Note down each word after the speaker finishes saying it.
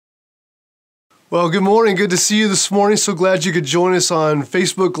Well, good morning. Good to see you this morning. So glad you could join us on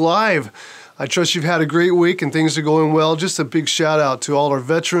Facebook Live. I trust you've had a great week and things are going well. Just a big shout out to all our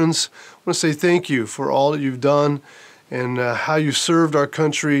veterans. I want to say thank you for all that you've done and how you served our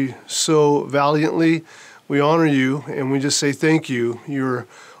country so valiantly. We honor you and we just say thank you. You're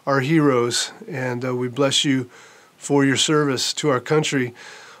our heroes and we bless you for your service to our country.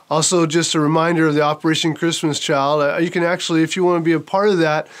 Also, just a reminder of the Operation Christmas Child. You can actually, if you want to be a part of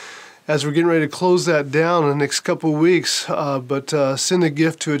that, as we're getting ready to close that down in the next couple of weeks, send a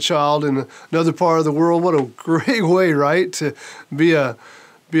gift to a child in another part of the world. What a great way, right, to be a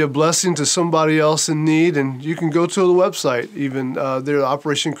blessing to somebody else in need. And you can go to the website, even their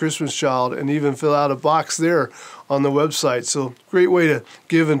Operation Christmas Child, and even fill out a box there on the website. So great way to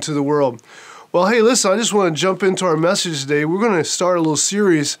give into the world. Well, hey, listen, I just want to jump into our message today. We're going to start a little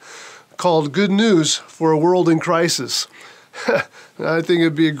series called Good News for a World in Crisis. I think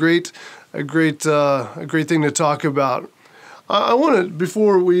it'd be a great thing to talk about. I want to,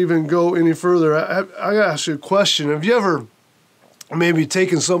 before we even go any further, I got to ask you a question. Have you ever maybe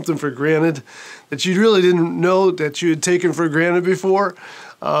taken something for granted that you really didn't know that you had taken for granted before?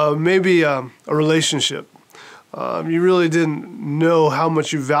 Maybe a relationship. You really didn't know how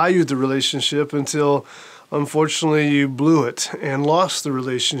much you valued the relationship until, unfortunately, you blew it and lost the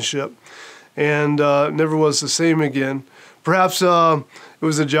relationship and never was the same again. Perhaps it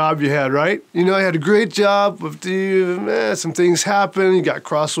was a job you had, right? You know, you had a great job, but some things happened. You got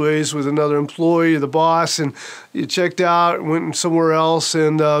crossways with another employee, the boss, and you checked out, went somewhere else,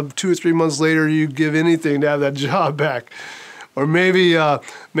 and 2 or 3 months later, you'd give anything to have that job back. Or maybe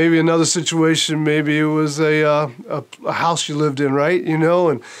another situation. Maybe it was a house you lived in, right? You know,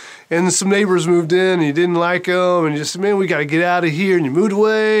 and some neighbors moved in, and you didn't like them, and you just said, man, we got to get out of here. And you moved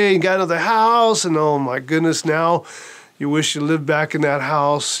away, and got another house, and oh my goodness, now you wish you lived back in that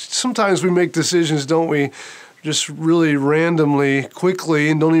house. Sometimes we make decisions, don't we, just really randomly, quickly,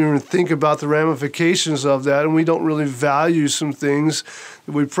 and don't even think about the ramifications of that, and we don't really value some things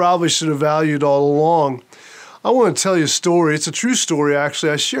that we probably should have valued all along. I want to tell you a story. It's a true story,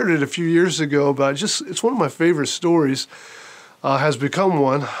 actually. I shared it a few years ago, but it's one of my favorite stories. Has become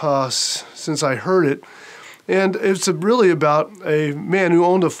one since I heard it. And it's really about a man who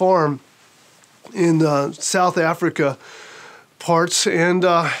owned a farm in South Africa parts, and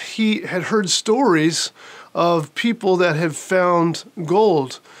he had heard stories of people that have found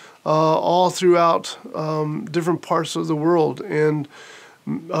gold all throughout different parts of the world and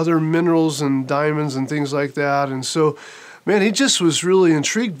other minerals and diamonds and things like that. And so, man, he just was really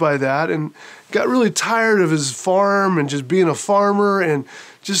intrigued by that and got really tired of his farm and just being a farmer and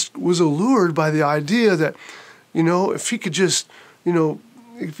just was allured by the idea that, you know, if he could just, you know,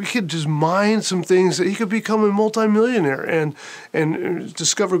 if he could just mine some things, that he could become a multimillionaire and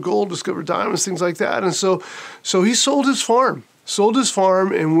discover gold, discover diamonds, things like that. And so he sold his farm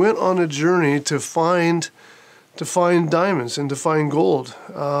and went on a journey to find diamonds and to find gold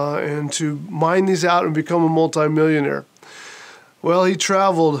and to mine these out and become a multimillionaire. Well, he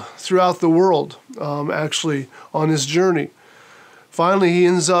traveled throughout the world, actually, on his journey. Finally, he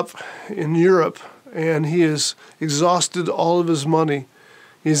ends up in Europe, and he has exhausted all of his money.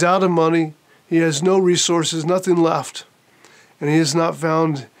 He's out of money. He has no resources, nothing left. And he has not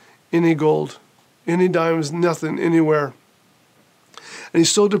found any gold, any diamonds, nothing anywhere. And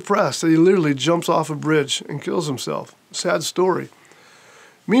he's so depressed that he literally jumps off a bridge and kills himself. Sad story.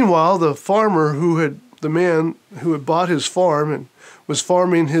 Meanwhile, the man who had bought his farm and was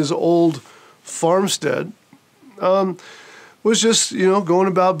farming his old farmstead, was just, you know, going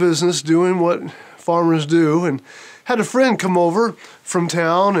about business, doing what farmers do, and had a friend come over from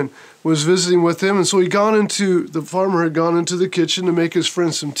town and was visiting with him. And so the farmer had gone into the kitchen to make his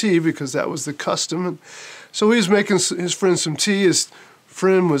friend some tea because that was the custom. And so he was making his friend some tea. His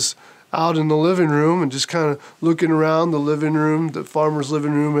friend was out in the living room and just kind of looking around the living room, the farmer's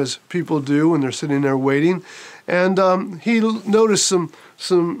living room, as people do when they're sitting there waiting. And he noticed some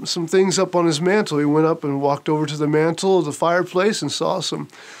things up on his mantle. He went up and walked over to the mantle of the fireplace and saw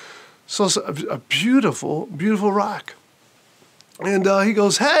a beautiful, beautiful rock. And he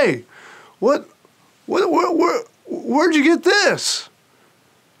goes, "Hey, where'd you get this?"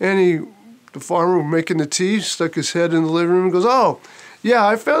 And the farmer making the tea stuck his head in the living room and goes, "Oh, yeah,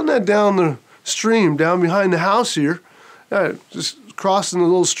 I found that down the stream, down behind the house here. Just crossing the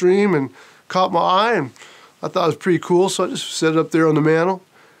little stream and caught my eye, and I thought it was pretty cool, so I just set it up there on the mantle."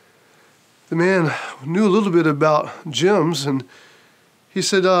 The man knew a little bit about gems, and he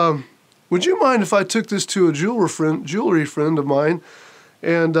said, "Would you mind if I took this to a jewelry friend of mine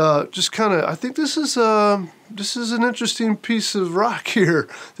And just kind of, I think this is an interesting piece of rock here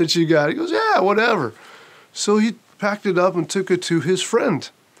that you got. He goes, yeah, whatever. So he packed it up and took it to his friend,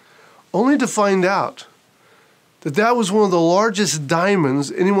 only to find out that that was one of the largest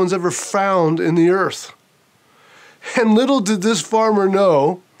diamonds anyone's ever found in the earth. And little did this farmer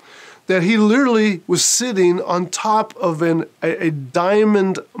know that he literally was sitting on top of a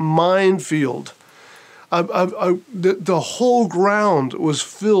diamond minefield. The whole ground was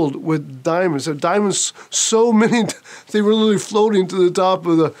filled with diamonds. Diamonds, so many, they were literally floating to the top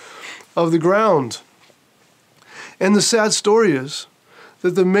of the ground. And the sad story is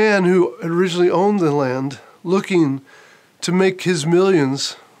that the man who originally owned the land, looking to make his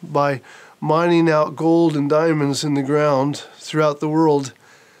millions by mining out gold and diamonds in the ground throughout the world,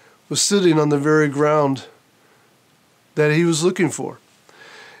 was sitting on the very ground that he was looking for.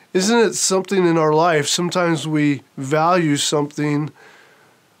 Isn't it something in our life? Sometimes we value something,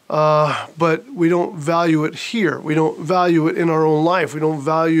 but we don't value it here. We don't value it in our own life. We don't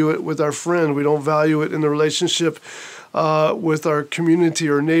value it with our friend. We don't value it in the relationship with our community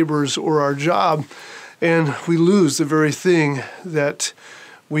or neighbors or our job. And we lose the very thing that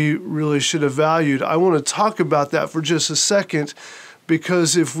we really should have valued. I want to talk about that for just a second,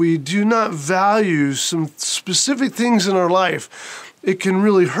 because if we do not value some specific things in our life, it can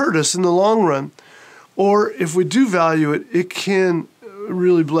really hurt us in the long run. Or if we do value it, it can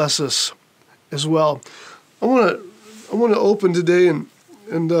really bless us as well. I want to open today and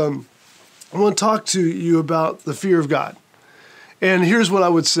I want to talk to you about the fear of God. And here's what I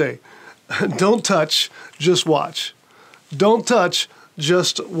would say. Don't touch, just watch. Don't touch,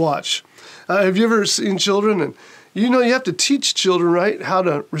 just watch. Have you ever seen children? And you have to teach children, right, how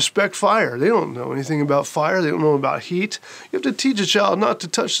to respect fire. They don't know anything about fire. They don't know about heat. You have to teach a child not to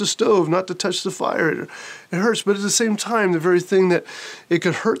touch the stove, not to touch the fire. It hurts, but at the same time, the very thing that it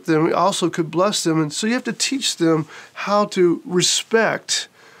could hurt them, it also could bless them. And so you have to teach them how to respect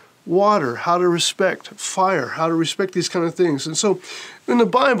water, how to respect fire, how to respect these kind of things. And so in the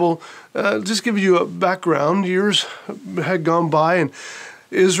Bible, just give you a background, years had gone by and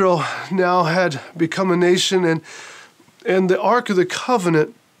Israel now had become a nation, and the Ark of the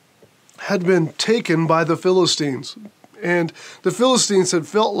Covenant had been taken by the Philistines. And the Philistines had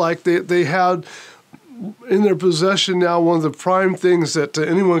felt like they had in their possession now one of the prime things that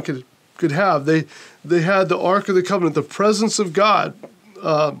anyone could have. They had the Ark of the Covenant, the presence of God,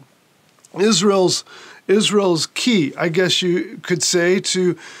 Israel's key, I guess you could say,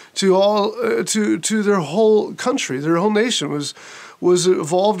 to their whole country, their whole nation was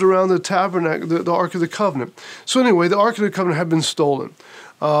evolved around the tabernacle, the Ark of the Covenant. So anyway, the Ark of the Covenant had been stolen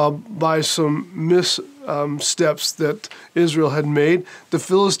by some missteps that Israel had made. The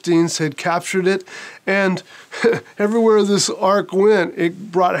Philistines had captured it, and everywhere this Ark went,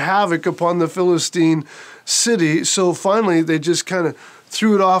 it brought havoc upon the Philistine city. So finally, they just kind of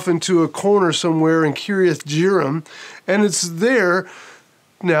threw it off into a corner somewhere in Kiriath Jearim, and it's there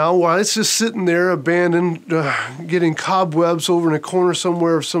now, while it's just sitting there abandoned, getting cobwebs over in a corner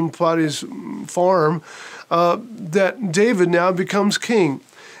somewhere of somebody's farm, that David now becomes king.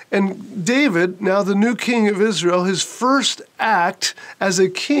 And David, now the new king of Israel, his first act as a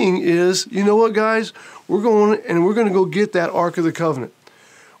king is, you know what, guys? We're going to go get that Ark of the Covenant.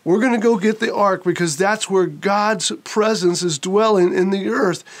 We're going to go get the Ark because that's where God's presence is dwelling in the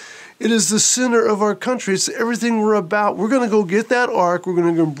earth. It is the center of our country. It's everything we're about. We're going to go get that Ark. We're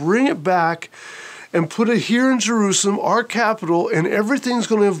going to go bring it back and put it here in Jerusalem, our capital, and everything's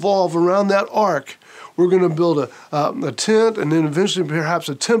going to evolve around that Ark. We're going to build a tent and then eventually perhaps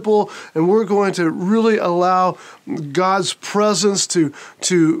a temple, and we're going to really allow God's presence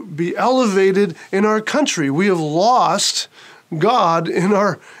to be elevated in our country. We have lost God in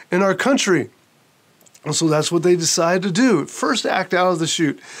our country. And so that's what they decided to do. First act out of the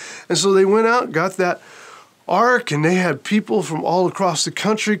chute. And so they went out, got that Ark, and they had people from all across the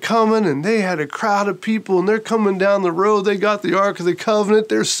country coming, and they had a crowd of people, and they're coming down the road. They got the Ark of the Covenant.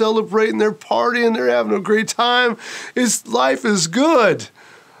 They're celebrating, they're partying, they're having a great time. Life is good.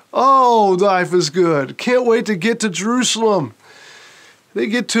 Oh, life is good. Can't wait to get to Jerusalem. They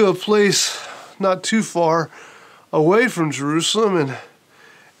get to a place not too far away from Jerusalem,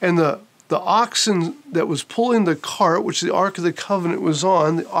 and the oxen that was pulling the cart, which the Ark of the Covenant was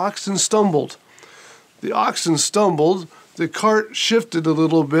on, the oxen stumbled. The oxen stumbled, the cart shifted a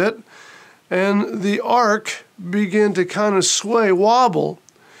little bit, and the Ark began to kind of sway, wobble.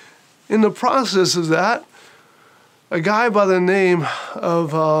 In the process of that, a guy by the name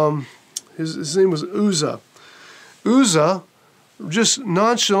of, his name was Uzzah. Uzzah just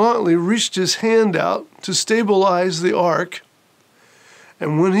nonchalantly reached his hand out to stabilize the Ark,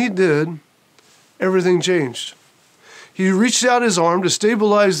 And when he did, everything changed. He reached out his arm to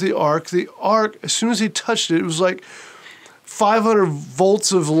stabilize the ark. The ark, as soon as he touched it, it was like 500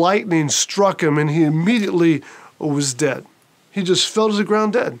 volts of lightning struck him, and he immediately was dead. He just fell to the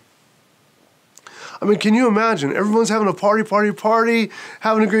ground dead. I mean, can you imagine? Everyone's having a party,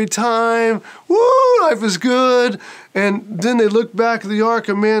 having a great time. Woo, life is good. And then they look back at the ark,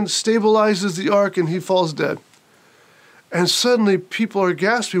 a man stabilizes the ark, and he falls dead. And suddenly people are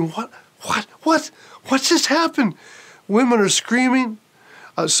gasping, what just happened? Women are screaming.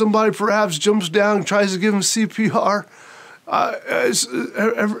 Somebody perhaps jumps down and tries to give him CPR.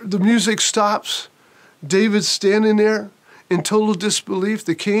 The music stops. David's standing there in total disbelief,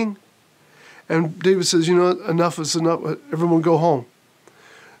 the king. And David says, you know, enough is enough. Everyone go home.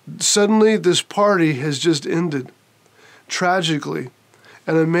 Suddenly, this party has just ended, tragically,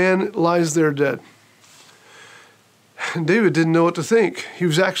 and a man lies there dead. And David didn't know what to think. He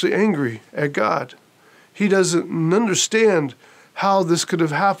was actually angry at God. He doesn't understand how this could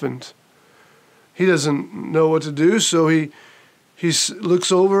have happened. He doesn't know what to do, so he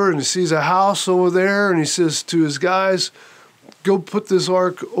looks over and he sees a house over there, and he says to his guys, go put this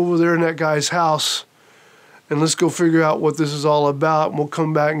ark over there in that guy's house, and let's go figure out what this is all about, and we'll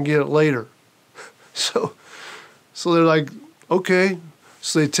come back and get it later. So they're like, okay.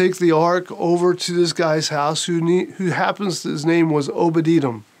 So they take the ark over to this guy's house, who happens, his name was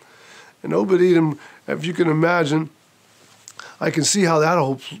Obed-Edom. And Obed-Edom, if you can imagine, I can see how that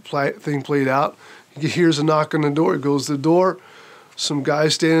whole thing played out. He hears a knock on the door. He goes to the door. Some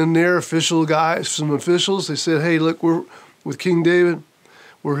guys standing there, some officials. They said, hey, look, we're with King David.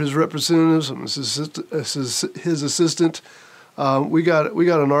 We're his representatives. I'm his assistant. We got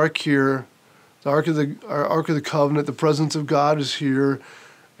an ark here. The Ark of the Covenant, the presence of God is here,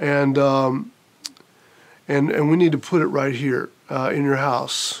 and we need to put it right here in your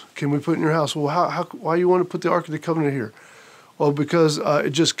house. Can we put it in your house? Well, why you want to put the Ark of the Covenant here? Well, because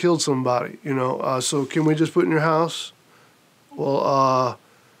it just killed somebody, you know. So can we just put it in your house? Well,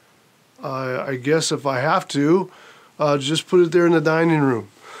 I guess if I have to, just put it there in the dining room.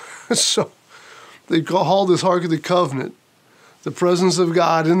 So they haul this Ark of the Covenant, the presence of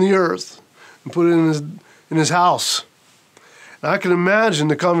God in the earth, and put it in his house. And I can imagine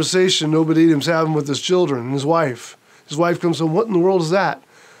the conversation Obed-Edom's having with his children and his wife. His wife comes in, what in the world is that?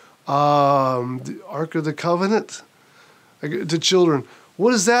 The Ark of the Covenant? The children,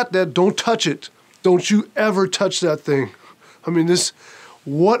 what is that? Don't touch it. Don't you ever touch that thing. I mean,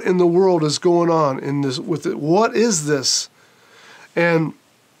 what in the world is going on in this with it? What is this? And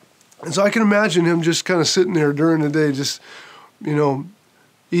so I can imagine him just kind of sitting there during the day, just, you know,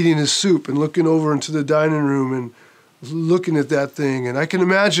 eating his soup and looking over into the dining room and looking at that thing. And I can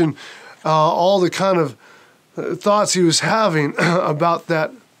imagine all the kind of thoughts he was having about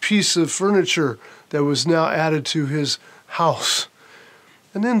that piece of furniture that was now added to his house.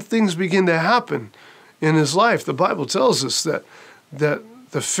 And then things begin to happen in his life. The Bible tells us that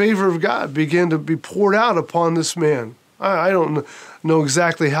the favor of God began to be poured out upon this man. I don't know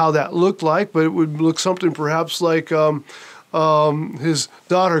exactly how that looked like, but it would look something perhaps like his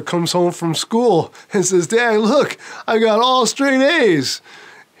daughter comes home from school and says, Dad, look, I got all straight A's.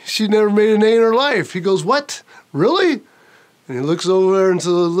 She never made an A in her life. He goes, what? Really? And he looks over there into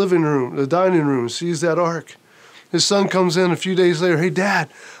the living room, the dining room, sees that ark. His son comes in a few days later. Hey, Dad,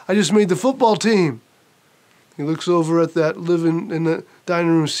 I just made the football team. He looks over at that in the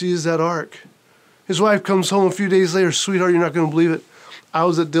dining room, sees that ark. His wife comes home a few days later. Sweetheart, you're not going to believe it. I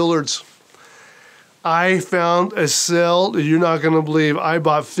was at Dillard's. I found a sale that you're not going to believe. I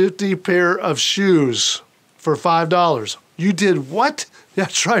bought 50 pair of shoes for $5. You did what?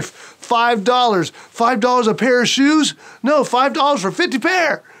 That's right, $5. $5 a pair of shoes? No, $5 for 50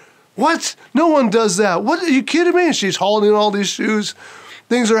 pair. What? No one does that. What? Are you kidding me? And she's hauling in all these shoes.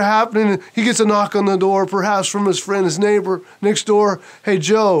 Things are happening. He gets a knock on the door, perhaps from his friend, his neighbor next door. Hey,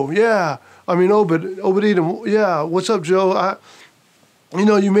 Joe, yeah. I mean, Obed-Edom, yeah. What's up, Joe?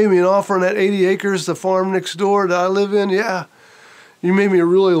 You made me an offer on that 80 acres, the farm next door that I live in. Yeah. You made me a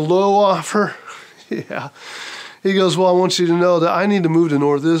really low offer. Yeah. He goes, well, I want you to know that I need to move to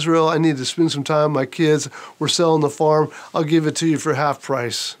North Israel. I need to spend some time with my kids. We're selling the farm. I'll give it to you for half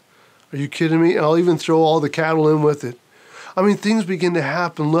price. Are you kidding me? And I'll even throw all the cattle in with it. I mean, things begin to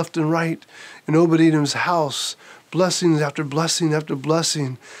happen left and right in Obed-Edom's house. Blessings after blessing after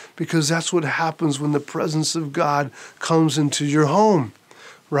blessing. Because that's what happens when the presence of God comes into your home.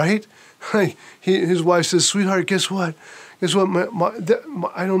 Right? His wife says, sweetheart, guess what? Is what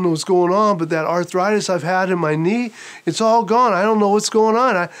I don't know what's going on, but that arthritis I've had in my knee, it's all gone. I don't know what's going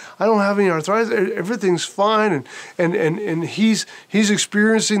on. I don't have any arthritis. Everything's fine. And he's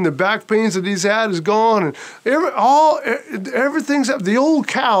experiencing the back pains that he's had is gone. And everything's up. The old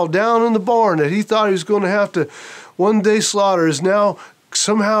cow down in the barn that he thought he was going to have to one day slaughter is now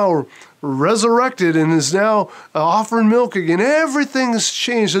somehow resurrected and is now offering milk again. Everything's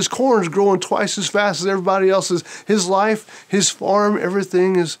changed. His corn's growing twice as fast as everybody else's. His life, his farm,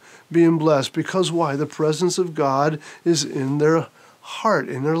 everything is being blessed. Because why? The presence of God is in their heart,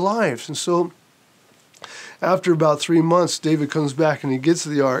 in their lives. And so after about 3 months, David comes back and he gets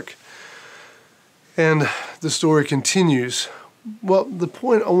the ark. And the story continues. Well, the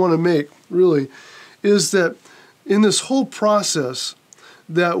point I want to make, really, is that in this whole process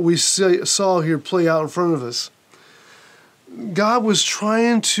that we saw here play out in front of us, God was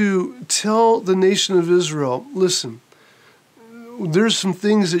trying to tell the nation of Israel, listen, there's some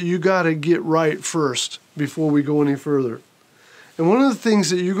things that you got to get right first before we go any further. And one of the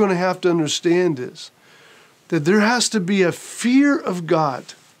things that you're going to have to understand is that there has to be a fear of God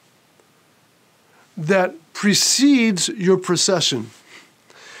that precedes your procession.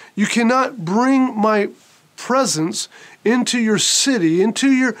 You cannot bring my presence into your city, into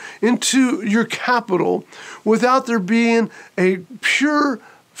your capital, without there being a pure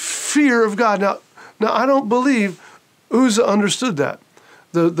fear of God. Now I don't believe Uzzah understood that.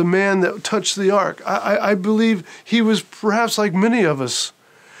 The man that touched the ark. I believe he was perhaps like many of us.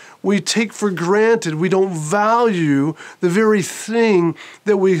 We take for granted, we don't value the very thing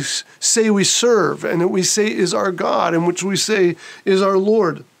that we say we serve and that we say is our God and which we say is our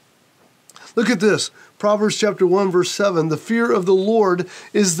Lord. Look at this. Proverbs chapter 1, verse 7. The fear of the Lord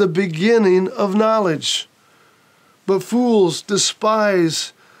is the beginning of knowledge, but fools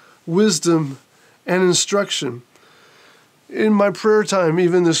despise wisdom and instruction. In my prayer time,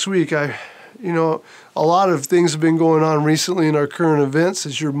 even this week, a lot of things have been going on recently in our current events,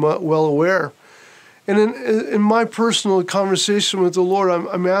 as you're well aware. And in my personal conversation with the Lord,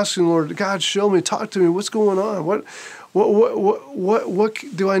 I'm asking the Lord, God, show me, talk to me, what's going on? What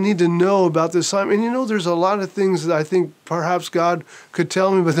do I need to know about this time? And there's a lot of things that I think perhaps God could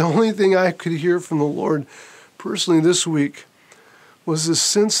tell me, but the only thing I could hear from the Lord personally this week was this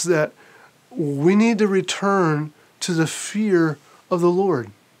sense that we need to return to the fear of the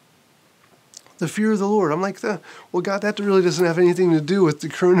Lord. The fear of the Lord. I'm like, well, God, that really doesn't have anything to do with the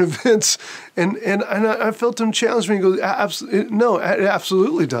current events. And I felt him challenge me and go, no, it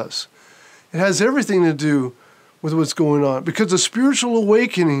absolutely does. It has everything to do with what's going on. Because the spiritual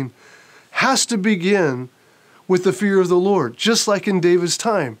awakening has to begin with the fear of the Lord, just like in David's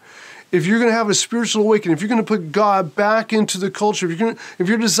time. If you're going to have a spiritual awakening, if you're going to put God back into the culture, if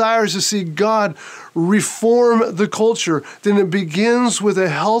your desire is to see God reform the culture, then it begins with a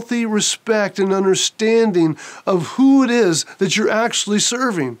healthy respect and understanding of who it is that you're actually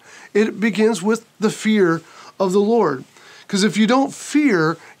serving. It begins with the fear of the Lord. Because if you don't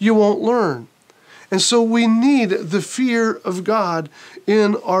fear, you won't learn. And so we need the fear of God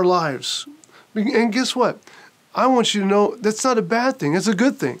in our lives. And guess what? I want you to know that's not a bad thing. It's a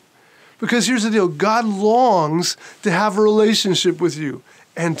good thing. Because here's the deal. God longs to have a relationship with you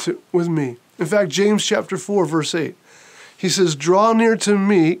and with me. In fact, James chapter 4, verse 8, he says, draw near to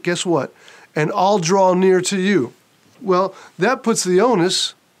me, guess what? And I'll draw near to you. Well, that puts the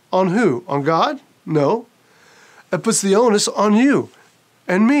onus on who? On God? No. It puts the onus on you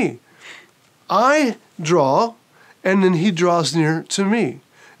and me. I draw, and then he draws near to me.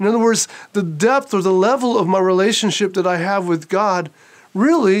 In other words, the depth or the level of my relationship that I have with God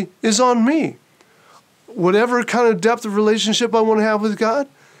really is on me. Whatever kind of depth of relationship I want to have with God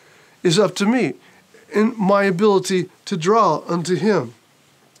is up to me and my ability to draw unto him.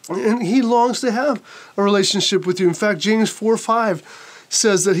 And he longs to have a relationship with you. In fact, James 4:5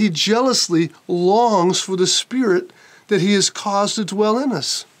 says that he jealously longs for the Spirit that he has caused to dwell in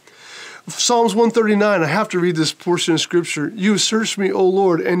us. Psalms 139, I have to read this portion of Scripture. You search me, O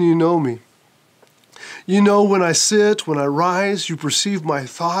Lord, and you know me. You know when I sit, when I rise, you perceive my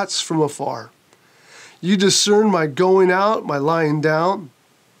thoughts from afar. You discern my going out, my lying down.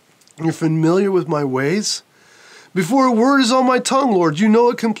 You're familiar with my ways. Before a word is on my tongue, Lord, you know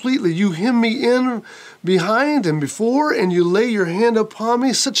it completely. You hem me in behind and before, and you lay your hand upon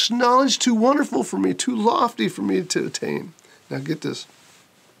me. Such knowledge too wonderful for me, too lofty for me to attain. Now get this.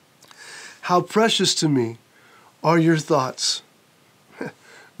 How precious to me are your thoughts.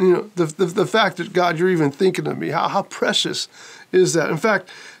 The fact that, God, you're even thinking of me, how precious is that? In fact,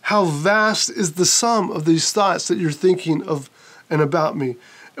 how vast is the sum of these thoughts that you're thinking of and about me?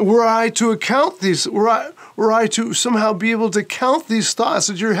 Were I to account these, were I to somehow be able to count these thoughts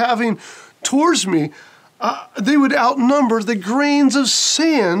that you're having towards me, they would outnumber the grains of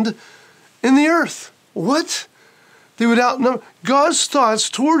sand in the earth. What? They would outnumber, God's thoughts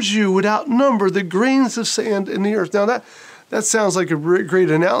towards you would outnumber the grains of sand in the earth. Now that sounds like a great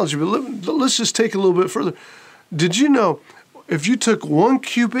analogy, but let's just take it a little bit further. Did you know if you took 1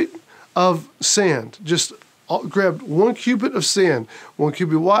 cubit of sand, just grabbed 1 cubit of sand, 1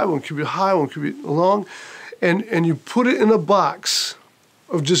 cubit wide, 1 cubit high, 1 cubit long, and you put it in a box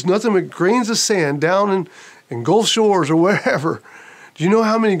of just nothing but grains of sand down in Gulf Shores or wherever, do you know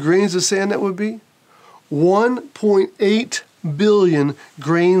how many grains of sand that would be? 1.8 billion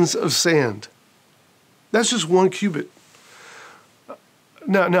grains of sand. That's just 1 cubit.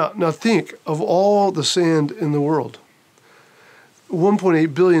 Now think of all the sand in the world.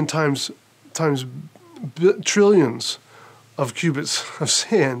 1.8 billion times trillions of cubits of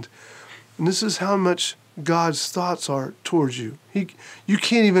sand. And this is how much God's thoughts are towards you. You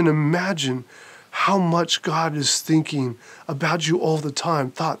can't even imagine how much God is thinking about you all the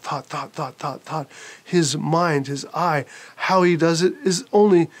time. Thought. His mind, his eye, how he does it is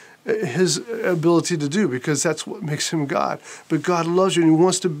only his ability to do, because that's what makes him God. But God loves you and he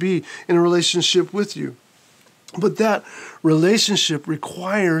wants to be in a relationship with you. But that relationship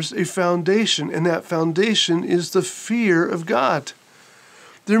requires a foundation, and that foundation is the fear of God.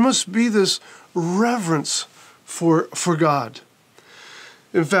 There must be this reverence for God.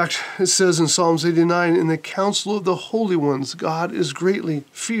 In fact, it says in Psalms 89, in the council of the holy ones, God is greatly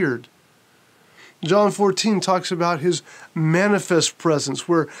feared. John 14 talks about his manifest presence,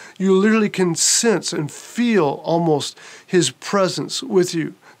 where you literally can sense and feel almost his presence with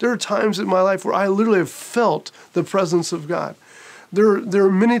you. There are times in my life where I literally have felt the presence of God. There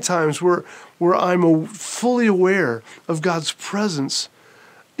are many times where I'm fully aware of God's presence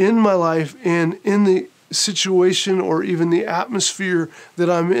in my life and in the situation or even the atmosphere that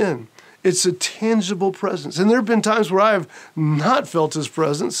I'm in. It's a tangible presence. And there have been times where I have not felt his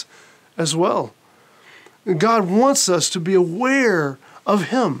presence as well. God wants us to be aware of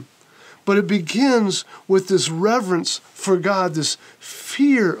him. But it begins with this reverence for God, this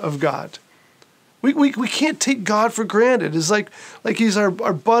fear of God. We can't take God for granted. It's like he's our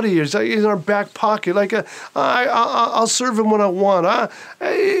buddy. It's like he's in our back pocket. I'll serve him when I want. I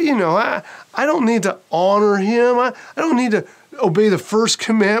don't need to honor him. I don't need to obey the first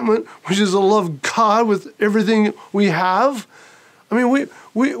commandment, which is to love God with everything we have. I mean,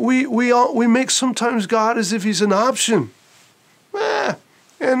 we make sometimes God as if he's an option.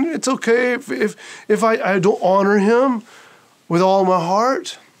 And it's okay if I don't honor him with all my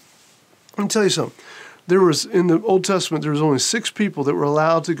heart. Let me tell you something. In the Old Testament, there was only 6 people that were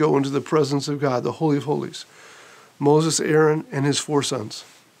allowed to go into the presence of God, the Holy of Holies. Moses, Aaron, and his 4 sons.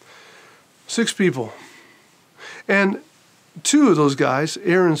 6 people. And 2 of those guys,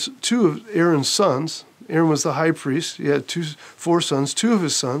 2 of Aaron's sons, Aaron was the high priest, he had 4 sons, 2 of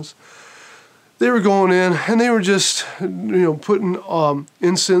his sons, they were going in and they were just, putting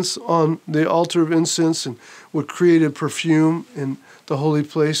incense on the altar of incense and would create a perfume in the holy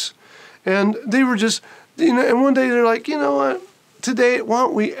place. And they were just, and one day they're like, you know what, today, why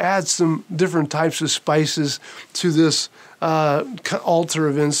don't we add some different types of spices to this altar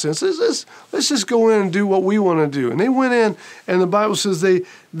of incense? Let's just go in and do what we want to do. And they went in, and the Bible says they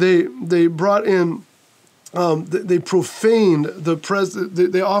brought in, they profaned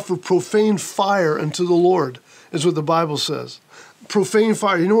they offered profane fire unto the Lord, is what the Bible says. Profane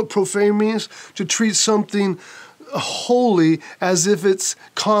fire. You know what profane means? To treat something holy as if it's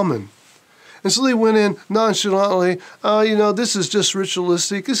common. And so they went in nonchalantly, this is just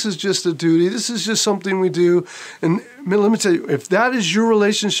ritualistic, this is just a duty, this is just something we do. And let me tell you, if that is your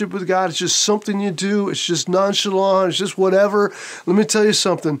relationship with God, it's just something you do, it's just nonchalant, it's just whatever, let me tell you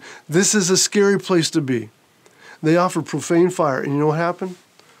something, this is a scary place to be. They offered profane fire, and you know what happened?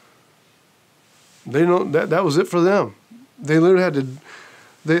 That was it for them. They literally had to,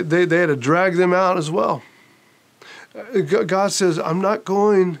 they had to drag them out as well. God says, I'm not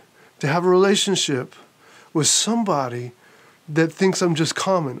going to have a relationship with somebody that thinks I'm just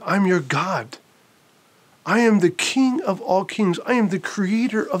common. I'm your God. I am the King of all kings. I am the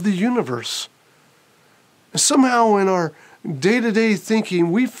creator of the universe. And somehow in our day-to-day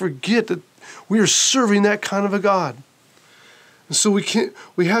thinking, we forget that we are serving that kind of a God. And so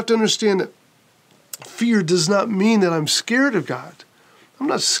we have to understand that fear does not mean that I'm scared of God. I'm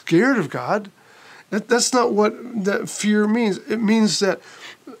not scared of God. That's not what that fear means. It means that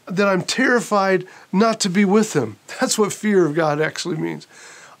I'm terrified not to be with him. That's what fear of God actually means.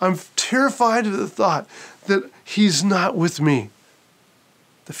 I'm terrified of the thought that he's not with me.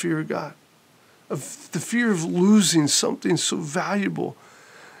 the fear of God, of the fear of losing something so valuable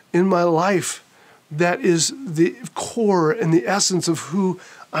in my life that is the core and the essence of who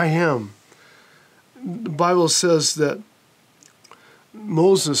I am. The Bible says that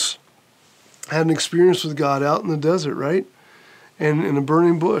Moses had an experience with God out in the desert, right? And in a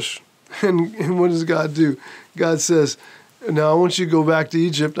burning bush. And what does God do? God says, now I want you to go back to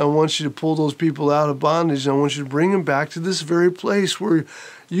Egypt. I want you to pull those people out of bondage. And I want you to bring them back to this very place where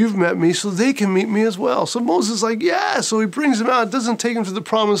you've met me so they can meet me as well. So Moses is like, yeah. So he brings them out. It doesn't take them to the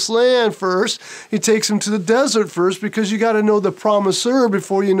promised land first. He takes them to the desert first because you got to know the promiser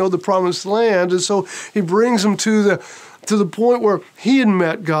before you know the promised land. And so he brings them to the point where he had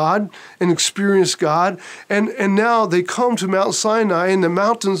met God and experienced God. And now they come to Mount Sinai and the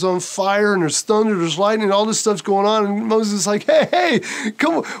mountain's on fire and there's thunder, there's lightning, all this stuff's going on. And Moses is like, hey,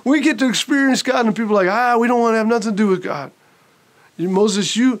 come on, we get to experience God. And people are like, we don't want to have nothing to do with God.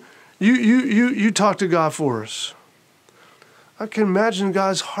 Moses, you talk to God for us. I can imagine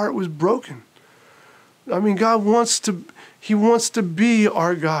God's heart was broken. I mean, God wants to be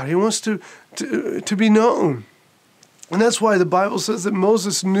our God. He wants to be known. And that's why the Bible says that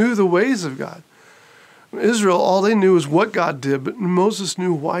Moses knew the ways of God. Israel, all they knew is what God did, but Moses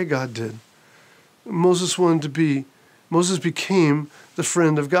knew why God did. Moses became the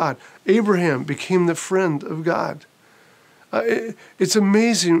friend of God. Abraham became the friend of God. It's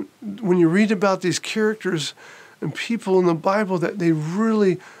amazing when you read about these characters and people in the Bible that they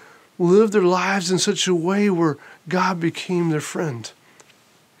really lived their lives in such a way where God became their friend.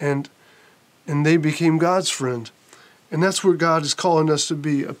 And they became God's friend. And that's where God is calling us to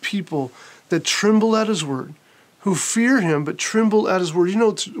be, a people that tremble at his word, who fear him but tremble at his word. You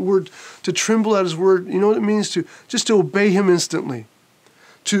know the word to tremble at his word, you know what it means? To obey him instantly.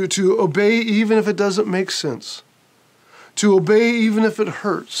 To obey even if it doesn't make sense. To obey even if it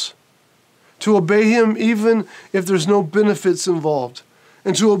hurts. To obey him even if there's no benefits involved.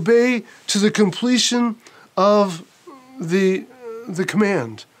 And to obey to the completion of the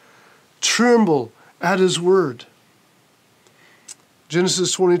command. Tremble at his word.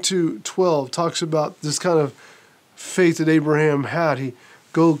 Genesis 22:12 talks about this kind of faith that Abraham had.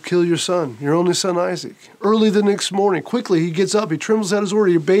 Go kill your son, your only son Isaac. Early the next morning, quickly he gets up, he trembles at his word,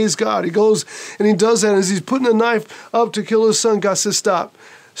 he obeys God. He goes and he does that. And as he's putting a knife up to kill his son, God says, stop.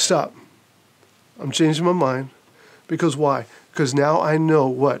 I'm changing my mind. Because why? Because now I know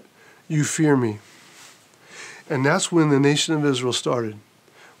what? You fear me. And that's when the nation of Israel started.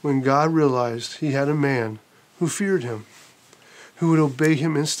 When God realized he had a man who feared him, who would obey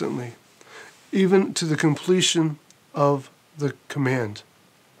him instantly, even to the completion of the command.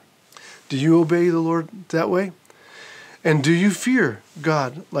 Do you obey the Lord that way? And do you fear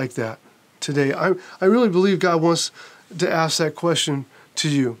God like that today? I really believe God wants to ask that question to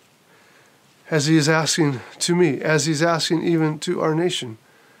you, as he is asking to me, as he's asking even to our nation.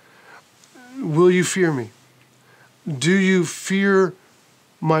 Will you fear me? Do you fear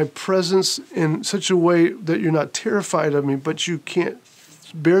my presence in such a way that you're not terrified of me, but you can't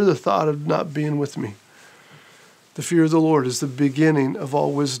bear the thought of not being with me? The fear of the Lord is the beginning of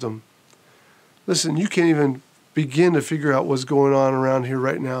all wisdom. Listen, you can't even begin to figure out what's going on around here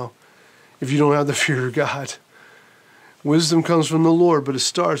right now if you don't have the fear of God. Wisdom comes from the Lord, but it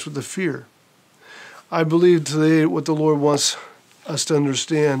starts with the fear. I believe today what the Lord wants us to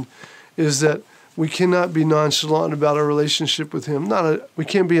understand is that we cannot be nonchalant about our relationship with him. We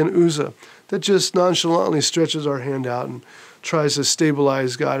can't be an Uzzah that just nonchalantly stretches our hand out and tries to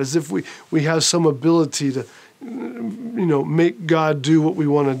stabilize God as if we have some ability to make God do what we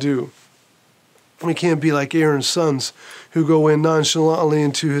want to do. We can't be like Aaron's sons who go in nonchalantly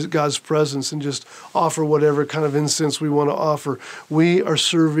into God's presence and just offer whatever kind of incense we want to offer. We are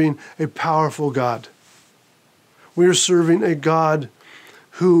serving a powerful God. We are serving a God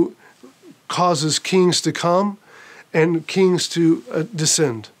who causes kings to come and kings to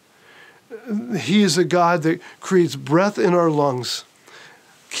descend. He is a God that creates breath in our lungs,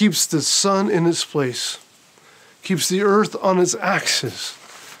 keeps the sun in its place, keeps the earth on its axis.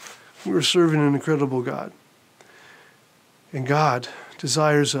 We're serving an incredible God. And God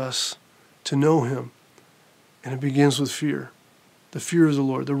desires us to know him. And it begins with fear. The fear of the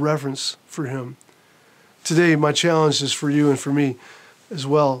Lord, the reverence for him. Today, my challenge is for you and for me as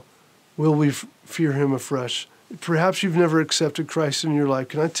well. Will we fear him afresh? Perhaps you've never accepted Christ in your life.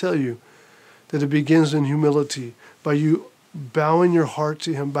 Can I tell you that it begins in humility by you bowing your heart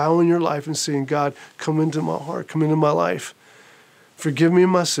to him, bowing your life and saying, God, come into my heart, come into my life. Forgive me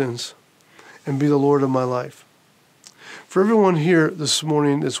my sins and be the Lord of my life. For everyone here this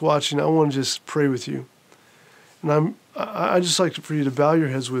morning that's watching, I want to just pray with you. And I'd just like for you to bow your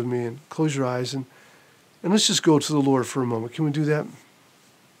heads with me and close your eyes, and let's just go to the Lord for a moment. Can we do that?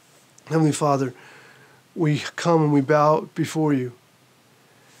 Heavenly Father, we come and we bow before you.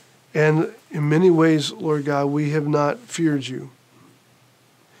 And in many ways, Lord God, we have not feared you.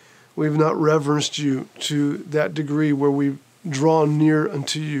 We have not reverenced you to that degree where we draw near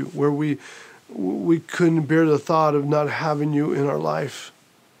unto you, where we couldn't bear the thought of not having you in our life.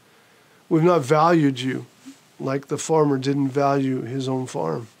 We've not valued you like the farmer didn't value his own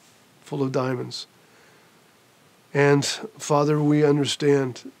farm full of diamonds. And Father, we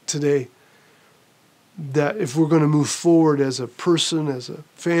understand today that if we're going to move forward as a person, as a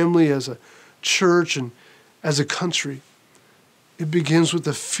family, as a church, and as a country, it begins with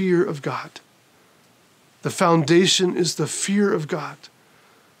the fear of God. The foundation is the fear of God.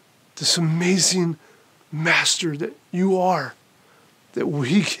 This amazing master that you are, that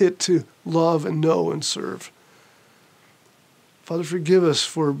we get to love and know and serve. Father, forgive us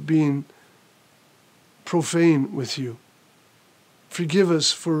for being profane with you. Forgive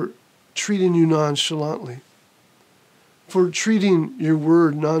us for treating you nonchalantly, for treating your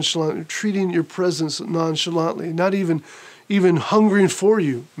word nonchalantly, treating your presence nonchalantly, not even hungering for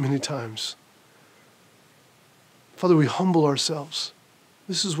you many times. Father, we humble ourselves.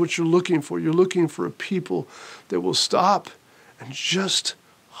 This is what you're looking for. You're looking for a people that will stop and just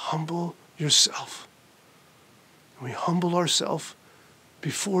humble yourself. And we humble ourselves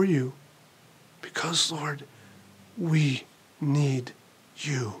before you because, Lord, we need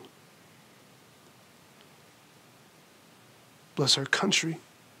you. Bless our country.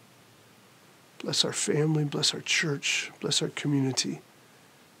 Bless our family. Bless our church. Bless our community.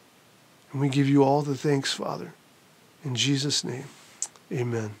 And we give you all the thanks, Father. In Jesus' name,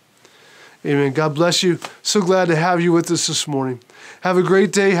 amen. Amen. God bless you. So glad to have you with us this morning. Have a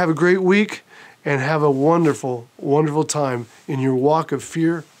great day. Have a great week. And have a wonderful, wonderful time in your walk of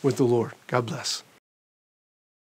fear with the Lord. God bless.